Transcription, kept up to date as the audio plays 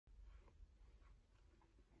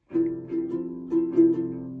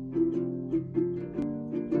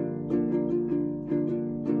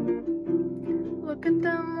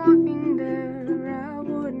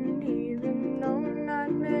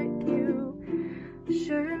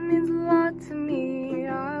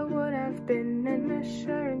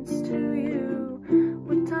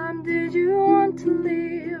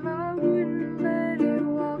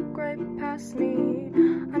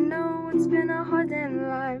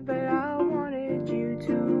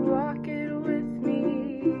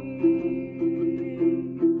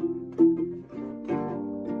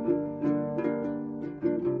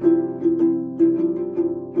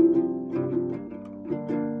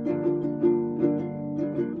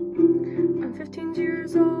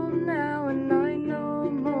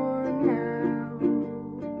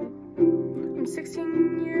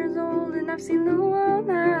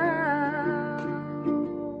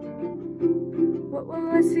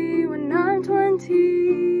see when I'm 20?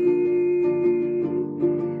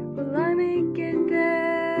 Will I make it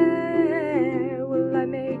there? Will I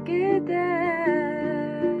make it there?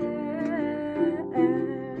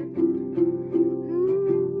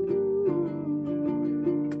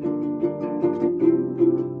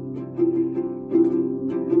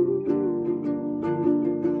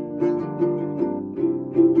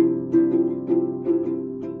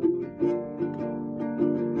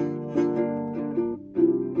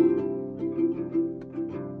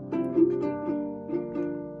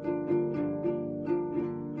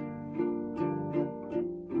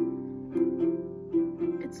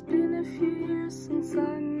 It's been a few years since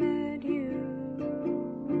I met you,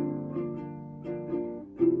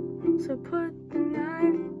 so put the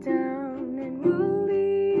knife down and we'll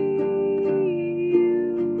leave you.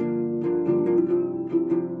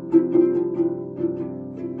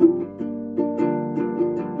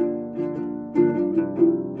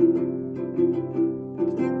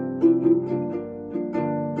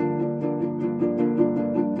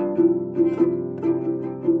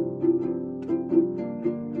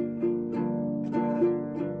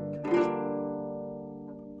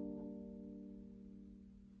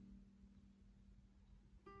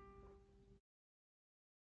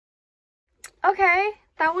 Okay,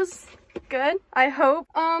 that was good, I hope.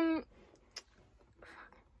 Where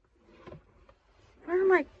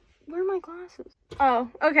are my glasses? Oh,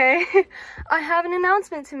 okay. I have an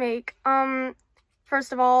announcement to make.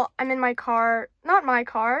 First of all, I'm in my car. Not my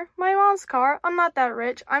car, my mom's car. I'm not that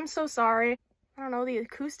rich. I'm so sorry. I don't know, the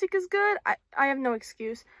acoustic is good. I have no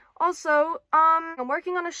excuse. Also, I'm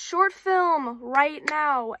working on a short film right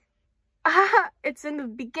now. It's in the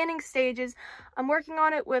beginning stages. I'm working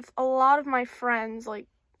on it with a lot of my friends, like,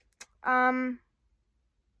 a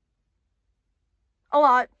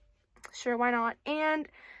lot. Sure, why not? And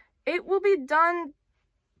it will be done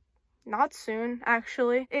not soon,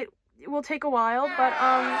 actually. It will take a while, but,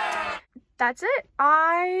 that's it.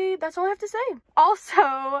 That's all I have to say.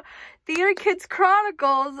 Also, Theater Kids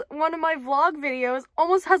Chronicles, one of my vlog videos,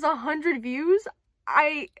 almost has 100 views.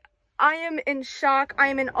 I am in shock. I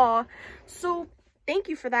am in awe. So thank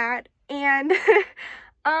you for that. And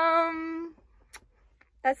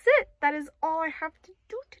that's it. That is all I have to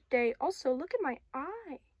do today. Also, look at my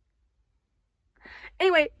eye.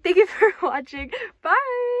 Anyway, thank you for watching.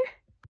 Bye.